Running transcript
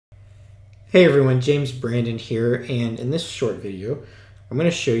Hey everyone, James Brandon here, and in this short video, I'm going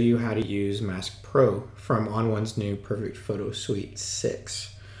to show you how to use Mask Pro from onOne's new Perfect Photo Suite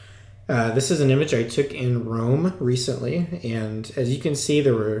 6. This is an image I took in Rome recently, and as you can see,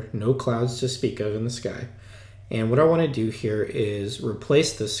 there were no clouds to speak of in the sky. And what I want to do here is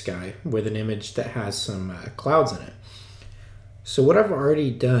replace the sky with an image that has some clouds in it. So what I've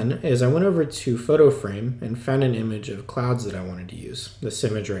already done is I went over to Photo Frame and found an image of clouds that I wanted to use, this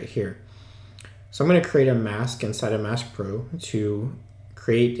image right here. So I'm going to create a mask inside of Mask Pro to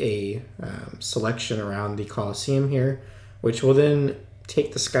create a selection around the Coliseum here, which will then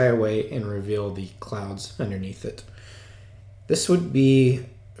take the sky away and reveal the clouds underneath it. This would be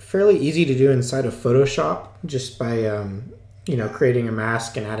fairly easy to do inside of Photoshop just by creating a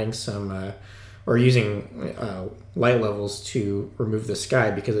mask and adding some or using light levels to remove the sky,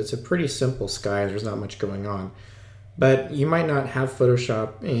 because it's a pretty simple sky. There's not much going on. But you might not have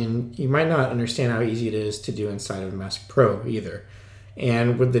Photoshop, and you might not understand how easy it is to do inside of Mask Pro either.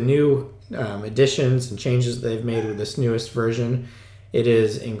 And with the new additions and changes they've made with this newest version, it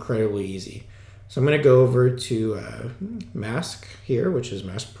is incredibly easy. So I'm going to go over to Mask here, which is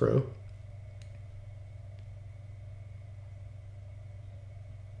Mask Pro.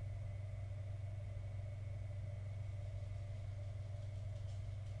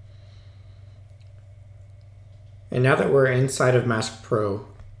 And now that we're inside of Mask Pro,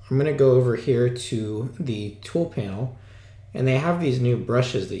 I'm going to go over here to the tool panel, and they have these new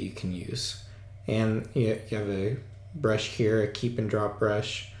brushes that you can use. And you have a brush here, a keep and drop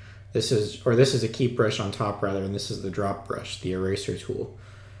brush. This is a keep brush on top rather, and this is the drop brush, the eraser tool.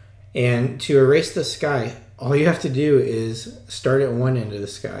 And to erase the sky, all you have to do is start at one end of the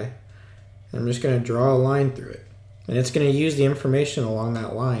sky. And I'm just going to draw a line through it. And it's going to use the information along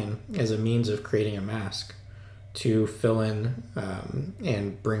that line as a means of creating a mask to fill in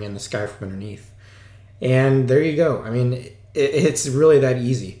and bring in the sky from underneath. And there you go. I mean, it's really that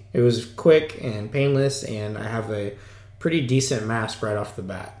easy. It was quick and painless, and I have a pretty decent mask right off the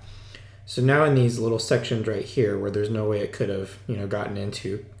bat. So now in these little sections right here where there's no way it could have gotten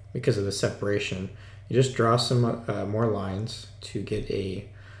into because of the separation, you just draw some more lines to get a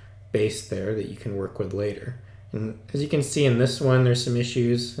base there that you can work with later. And as you can see in this one, there's some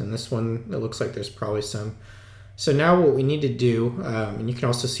issues, and this one, it looks like there's probably some. So now what we need to do, and you can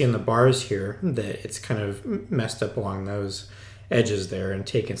also see in the bars here that it's kind of messed up along those edges there and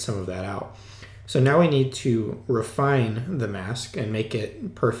taken some of that out. So now we need to refine the mask and make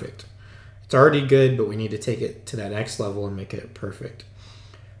it perfect. It's already good, but we need to take it to that next level and make it perfect.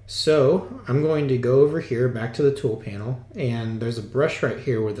 So I'm going to go over here back to the tool panel, and there's a brush right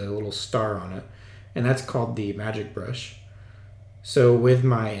here with a little star on it, and that's called the magic brush. So with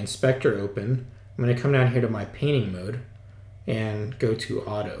my inspector open, I'm going to come down here to my painting mode and go to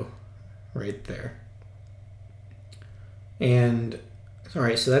auto right there. And all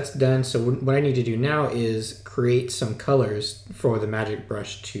right, so that's done. So what I need to do now is create some colors for the magic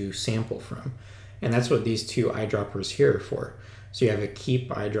brush to sample from. And that's what these two eyedroppers here are for. So you have a keep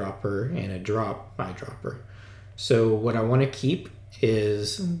eyedropper and a drop eyedropper. So what I want to keep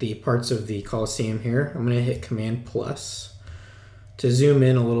is the parts of the Coliseum here. I'm going to hit Command plus to zoom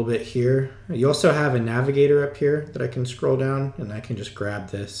in a little bit here. You also have a navigator up here that I can scroll down, and I can just grab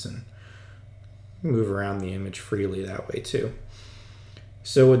this and move around the image freely that way too.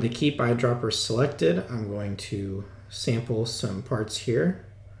 So with the keep eyedropper selected, I'm going to sample some parts here.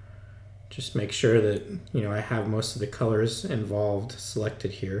 Just make sure that I have most of the colors involved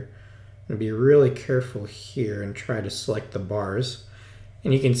selected here. I'm going to be really careful here and try to select the bars.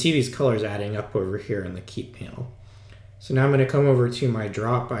 And you can see these colors adding up over here in the keep panel. So now I'm going to come over to my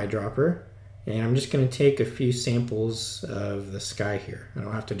drop eyedropper, and I'm just going to take a few samples of the sky here. I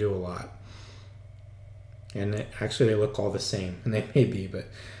don't have to do a lot. And actually they look all the same, and they may be, but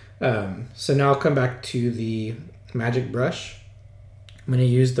so now I'll come back to the magic brush. I'm going to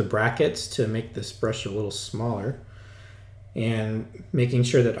use the brackets to make this brush a little smaller, and making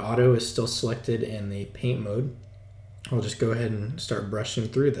sure that auto is still selected in the paint mode. I'll just go ahead and start brushing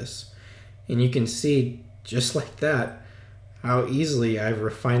through this. And you can see just like that how easily I've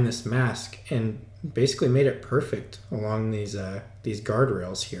refined this mask and basically made it perfect along these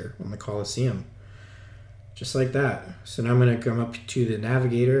guardrails here on the Coliseum. Just like that. So now I'm going to come up to the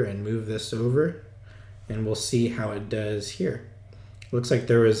navigator and move this over, and we'll see how it does here. Looks like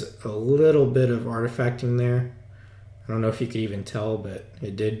there was a little bit of artifacting there. I don't know if you could even tell, but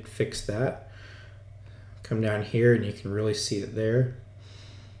it did fix that. Come down here and you can really see it there.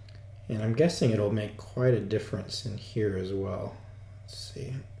 And I'm guessing it'll make quite a difference in here as well. Let's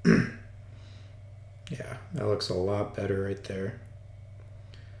see. Yeah, that looks a lot better right there.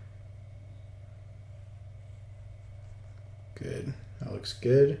 Good, that looks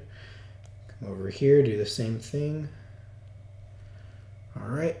good. Come over here, do the same thing. All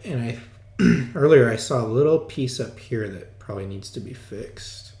right, and I earlier I saw a little piece up here that probably needs to be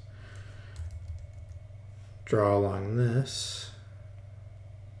fixed. Draw along this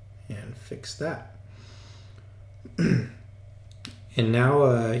and fix that. And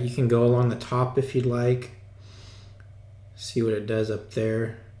now you can go along the top if you'd like. See what it does up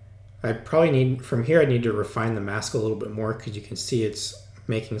there. I probably need, from here I need to refine the mask a little bit more because you can see it's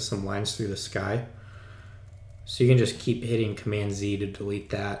making some lines through the sky. So you can just keep hitting Command Z to delete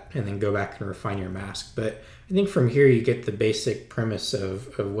that and then go back and refine your mask. But I think from here you get the basic premise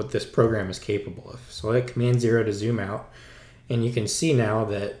of what this program is capable of. So I hit Command 0 to zoom out, and you can see now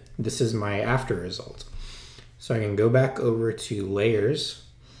that this is my after result. So I can go back over to Layers,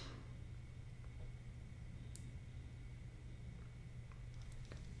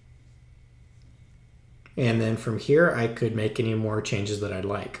 and then from here I could make any more changes that I'd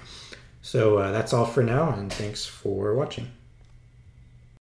like. So that's all for now, and thanks for watching.